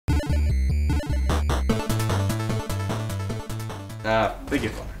Ah. Thank you,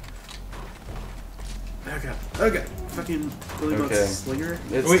 Father. Oh god. Oh god. Fucking Billy Bugs Slinger.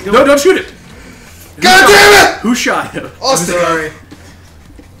 It's wait, no, don't shoot it! God damn it! Who shot him? Austin! Sorry.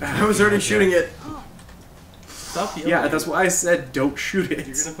 I was already shooting it. Stop yelling. Yeah, that's why I said don't shoot it.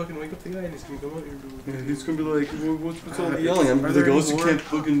 You're gonna fucking wake up the guy and he's gonna come out here. Yeah, he's gonna be like, what's all the yelling? I'm gonna be like, oh, you can't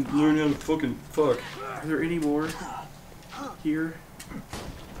fucking learn how to fucking fuck. Are there any more here?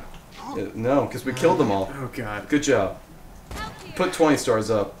 No, because we killed them all. Oh god. Good job. Put 20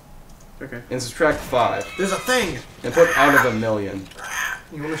 stars up. Okay. And subtract 5. There's a thing! And put out of 1,000,000.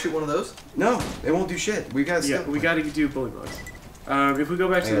 You wanna shoot one of those? No, it won't do shit. We gotta we gotta do bully bugs. If we go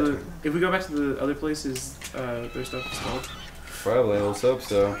back to the other places, their stuff is called. Probably, let's hope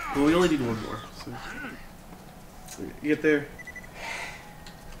so. Well, we only need one more. So you get there.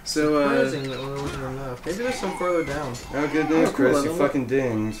 So Surprising that one wasn't enough. Maybe there's some further down. Oh, good news, Oh, cool, Chris. You fucking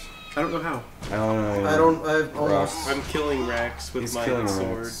dings. I don't know how. I don't know. I've almost. I'm killing Rex with my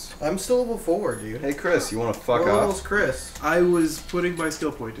sword. Rex. I'm still level 4, dude. Hey, Chris, you wanna fuck what off? level's Chris? I was putting my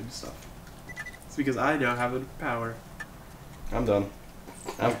skill point into stuff. It's because I now have the power. I'm done.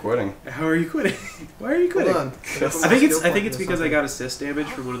 I'm quitting. How are you quitting? Why are you quitting? Hold on. I think it's because I got assist damage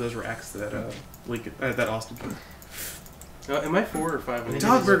from one of those racks that that Austin put. Am I 4 or 5?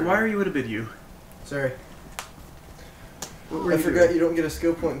 Dogberg, why are you in a menu? Sorry. What were I you forgot doing? you don't get a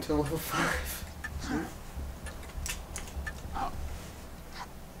skill point until level 5.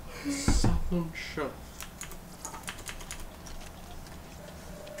 Someone shut.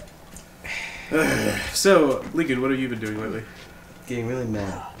 So, Lincoln, what have you been doing lately? Getting really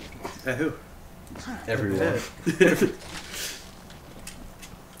mad. At who? Everyone.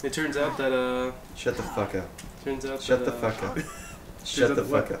 It turns out that Shut the fuck up. Turns out Shut that, the fuck up. Shut the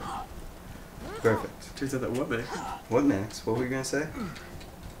fuck up. Perfect. Turns out that what, man? What, Max? What were you gonna say?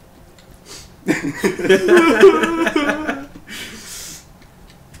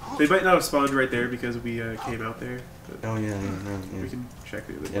 They might not have spawned right there because we came out there. But Oh yeah. we can check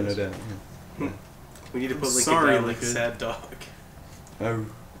the other Yeah, no place. doubt. Yeah. We need to put Lincoln Sorry, down like Lincoln. sad dog. Oh.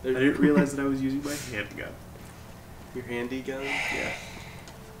 I didn't realize that I was using my handgun. Your handy gun? Yeah.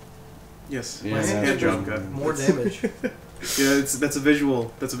 Yes. Yeah, my that's hand job true. gun. More damage. Yeah, that's a visual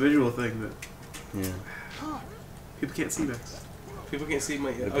thing that Yeah. people can't see, Max. People can't see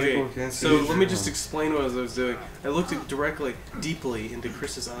my. The Okay, people can't see so it. let me just explain what I was doing. I looked directly, deeply into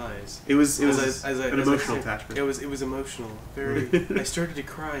Chris's eyes. It was As an I emotional said, attachment. It was emotional. Very. I started to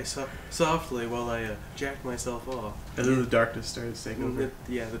cry softly while I jacked myself off. And then the darkness started to take over.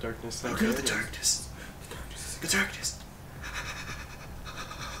 Yeah, the darkness. Look at the darkness. The darkness.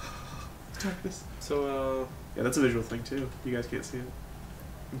 The darkness. So Yeah, that's a visual thing too. You guys can't see it.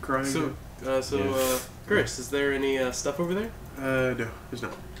 I'm crying. So Chris, is there any stuff over there? No, there's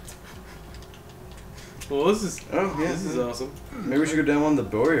not. Well, this is This is awesome. Maybe we should go down one of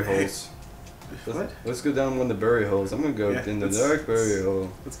the bury holes. What? Let's go down one of the bury holes. I'm gonna go Yeah, in the let's- dark bury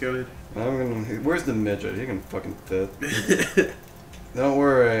hole. Let's go in. Where's the midget? He can fucking fit. Don't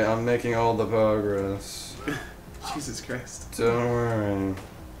worry, I'm making all the progress. Jesus Christ. Don't worry.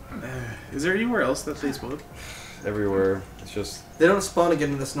 Is there anywhere else that they spawn? Everywhere. It's just. They don't spawn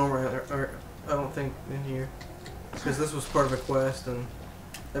again in this normal, or I don't think, in here. Because this was part of a quest, and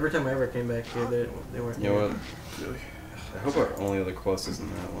every time I ever came back here, they weren't You know what? Really? I hope our only other quest isn't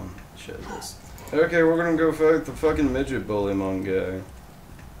that one. Shit, it is. Okay, we're gonna go fight the fucking midget bullymon guy.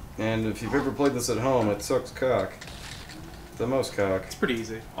 And if you've ever played this at home, it sucks cock. The most cock. It's pretty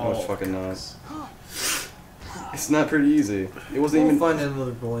easy. Oh, it's fucking not. It's not pretty easy. It wasn't We'll even. find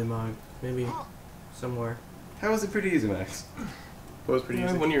another bully mog, maybe somewhere. How was it pretty easy, Max? That was pretty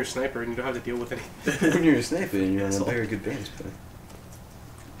easy. When you're a sniper and you don't have to deal with anything. When you're a sniper and you're on a Asshole. very good vantage point.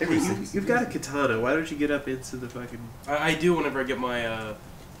 Hey, you've got a katana. Why don't you get up into the fucking... I do whenever I get my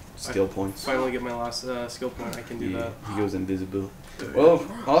Skill points. finally get my last skill point. I can do that. He goes invisible. Well,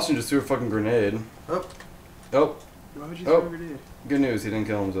 Austin just threw a fucking grenade. Oh. Oh, Why would you Oh. throw a grenade? good news, he didn't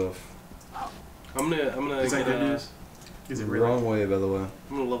kill himself. I'm gonna Is that get good news? Is it really? Wrong way, by the way.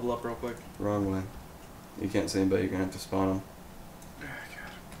 I'm gonna level up real quick. Wrong way. You can't see him, but you're gonna have to spawn him.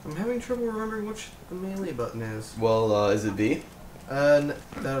 I'm having trouble remembering which the melee button is. Well, is it B? I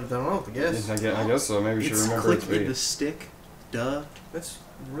don't know, I guess. I guess so. Maybe we should It's remember it's click in B. the stick. Duh. That's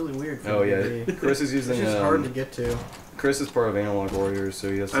really weird for Oh me to yeah, be. Chris is It's using. just hard to get to. Chris is part of Analog Warriors,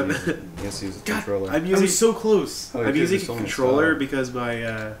 so he has to I'm- use a God, controller. I'm I using was so close. Oh, I'm dude, using there's a so many controller styles. because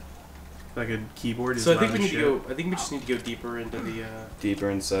my fucking keyboard is So I think loud we as need to shit. go. I think we just need to go deeper into the. Deeper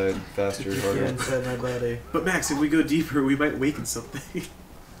inside, faster, Yeah, harder. inside my body. But Max, if we go deeper, we might waken something.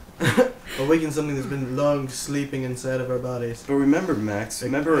 Awaken something that's been long sleeping inside of our bodies. But remember, Max. Like,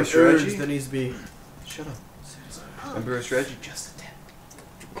 Remember our an urge strategy. that needs to be. Shut up. Remember our strategy? Just the tip.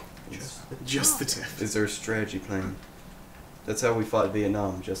 Just the tip. Is our strategy plan. That's how we fought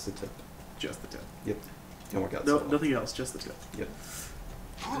Vietnam, just the tip. Just the tip. Yep. Didn't work out No, so well. nothing else. Just the tip. Yep.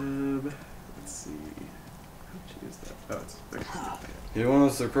 Let's see. How to use that? Oh, it's okay. He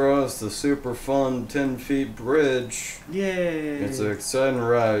wants to cross the super fun 10 feet bridge. Yay! It's an exciting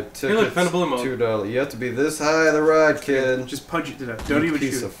ride. Hey, look, found a bullet mode. $2. You have to be this high the ride, kid. Just punch it to death. Don't You even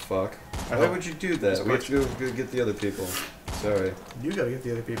piece shoot. of fuck. I Why hope. would you do that? Just We have punch. to go get the other people. Sorry. You gotta get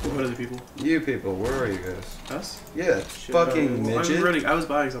the other people. What other people? You people, where are you guys? Us? Yeah, Shit, fucking I was midget. running. I was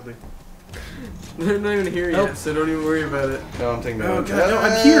buying something. They're not even here Help. yet, so don't even worry about it. No, I'm taking Oh that. god, no!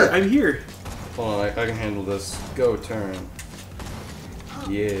 I'm here. I'm here. Hold on, I can handle this. Go turn.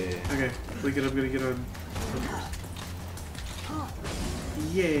 Yeah. Okay, I'm gonna get on.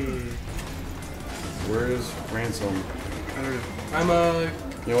 Yay! Where's Ransom? I don't know. I'm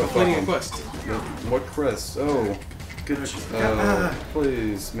You know what? completing a fuck quest. him. What crest? Oh. Good.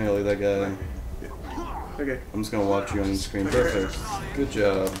 Please melee that guy. Okay. I'm just gonna watch you on the screen. Perfect. Good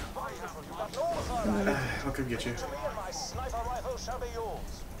job. I'll come get you.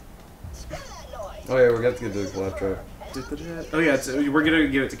 Oh yeah, we're gonna have to get to the claptrap. Oh yeah, we're gonna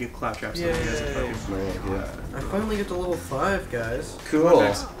give it to get claptrap. So Yay. Yeah. I finally get to level 5, guys. Cool. Come on,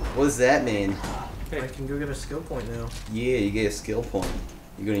 Max. What does that mean? I can go get a skill point now. Yeah, you get a skill point.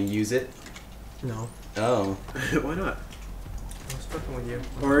 You gonna use it? No. Oh. Why not? I was fucking with you.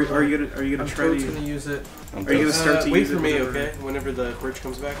 Or are you gonna I'm try totally to? gonna use it. I'm Are you gonna start to wait use for it me, whenever- okay? Whenever the bridge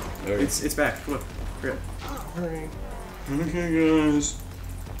comes back. Okay. It's back. Come on. Hurry up. Hurry. Okay, guys.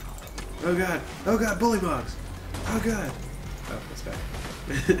 Oh god. Oh god. Bully box. Oh god. Oh, that's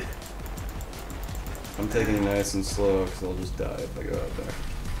back. I'm taking it nice and slow because I'll just die if I go out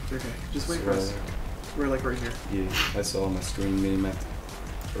there. Okay. Just wait for us. We're like right here. Yeah, I saw my screen mini map.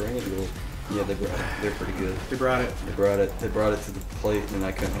 Or I need to go. Yeah, they brought it. They're pretty good. They brought it. They brought it. They brought it to the plate, and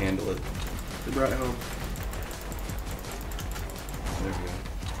I couldn't handle it. They brought it home. There we go.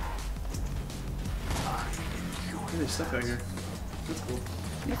 Hey, there's stuff out here. That's cool.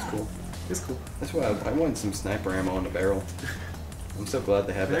 That's cool. It's cool. That's why I wanted some sniper ammo in the barrel. I'm so glad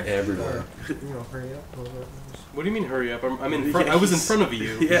they have it everywhere. You know, hurry up a little bit. What do you mean hurry up? I'm in front. I was in front of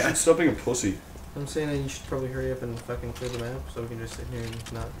you. Yeah. Stop being a pussy. I'm saying that you should probably hurry up and fucking clear the map so we can just sit here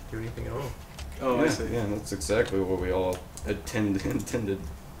and not do anything at all. Oh, yeah, I see. Yeah, that's exactly what we all intended.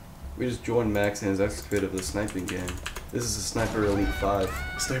 We just joined Max and his excavate of the sniping game. This is a Sniper Elite 5.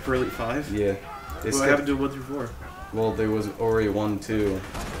 Sniper Elite 5? Yeah. They What happened to 1 through 4? Well, there was already 1, 2.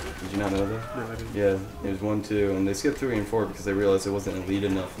 Did you not know that? No, I didn't. Yeah, it was 1, 2, and they skipped 3 and 4 because they realized it wasn't an elite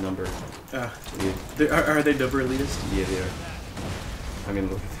enough number. Ah. Yeah, Are they number elitist? yeah, they are. I mean,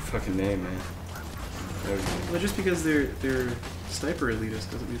 look at the fucking name, man. Well, just because they're sniper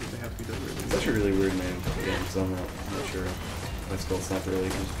elitist doesn't mean that they have to be number It's elitist. actually a really weird name again, so I'm not sure why it's called Sniper Elite.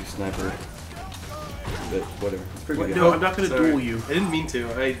 It should be Sniper. But whatever. It's pretty good. No, I'm not gonna Sorry. duel you. I didn't mean to.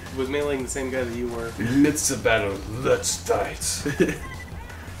 I was mailing the same guy that you were. Midst the battle, let's fight.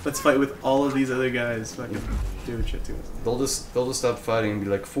 Let's fight with all of these other guys fucking doing shit to us. They'll just stop fighting and be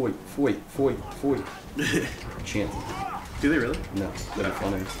like, fight, fight, fight, fight. Chant. Do they really? No, that'd be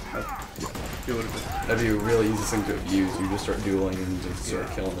funny. It would have been. That'd be a really easy thing to abuse. You just start dueling and just start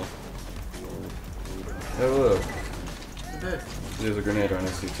Yeah. killing them. Oh look, Okay. there's a grenade right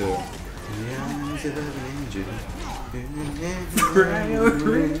next to you too.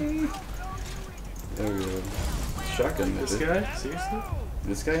 There we go. Shotgun This method. guy? Seriously?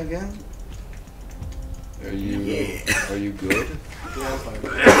 This guy again? Are you good? Yeah, I'm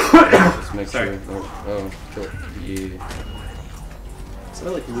fine. Just make Sorry. sure. Oh, cool. Yeah. So I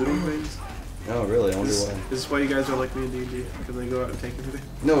like looting things. Oh, really? I wonder This why. is why you guys don't like me in D&D, because I go out and take everything.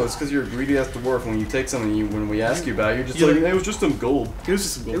 No, it's because you're greedy as to work. When you take something, when we ask you about it, you're just You like, like- it was just some gold. It was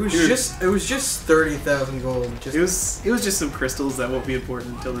just some gold. It was just 30,000 gold. Just It was just some crystals that won't be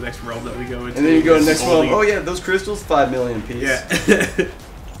important until the next realm that we go into. And then you go to the next Only- one. Oh yeah, those crystals, 5 million a piece. Yeah.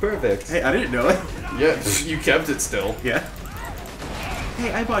 Perfect. Hey, I didn't know it. Yeah, you kept it still. Yeah.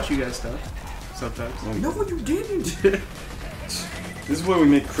 Hey, I bought you guys stuff. Sometimes. no, you didn't. This is why we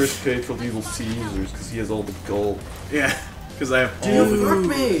make Chris pay for Little Caesars, because he has all the gold. Yeah. Because I have all Dude, the fuck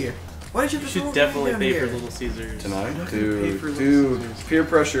me. Why did you You just should throw definitely me pay down for here? Little Caesars. Tonight? not gonna pay for Little Dude, Caesars. peer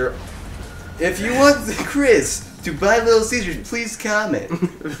pressure. If you want Chris to buy Little Caesars, please comment.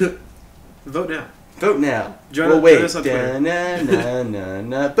 Vote now. Vote now. Join Well, us- wait. join us on Twitter.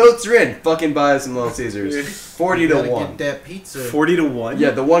 Da-na-na-na-na. Votes are in. Fucking buy some Little Caesars. 40 You to gotta 1. Get that pizza. 40 to 1?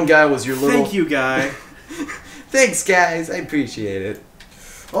 Yeah, the one guy was your little. Thank you, guy. Thanks, guys. I appreciate it.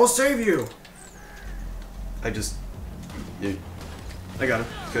 I'll save you. I just. You, I got him.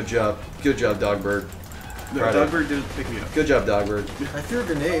 good job. Good job, Dogbird. No, Friday. Dogbird didn't pick me up. Good job, Dogbird. I threw a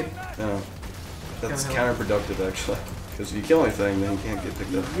grenade. No. That's Kinda counterproductive, actually. Because if you kill anything, then you can't get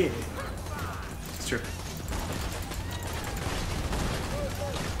picked up. Yeah. It's true.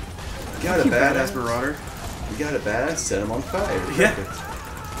 You got a You badass. badass marauder. You got a badass, set him on fire. Yeah. Perfect.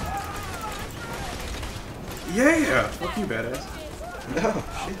 Yeah! Fuck you, badass.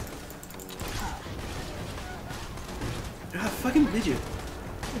 Oh, shit. Ah, fucking midget.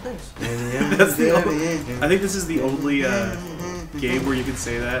 Oh, thanks. That's the I think this is the only game where you can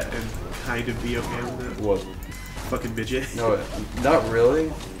say that and kind of be okay with it. What? Fucking midget. No, not really.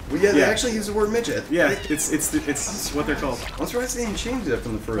 Well, yeah, they Yeah. actually use the word midget. Yeah, it's what they're called. I'm surprised they didn't change that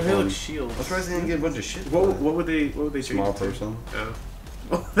from the first They one. look shields. I'm surprised they didn't get a bunch of shit. What for it. would they change? Small it to? person. Oh.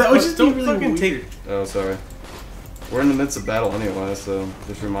 Oh, that would just be Don't really fucking weird. Oh, sorry. We're in the midst of battle anyway, so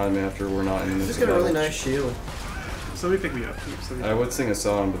just remind me after we're not in the midst Just of got a battle. really nice shield. Somebody pick me up. I would sing a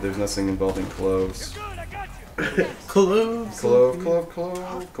song, but there's nothing involving cloves. Close.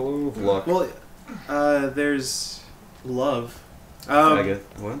 Clove, luck. Well, there's love. Faggot.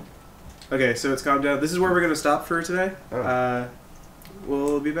 What? Okay, so it's calmed down. This is where we're gonna stop for today. Oh.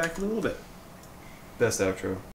 We'll be back in a little bit. Best outro.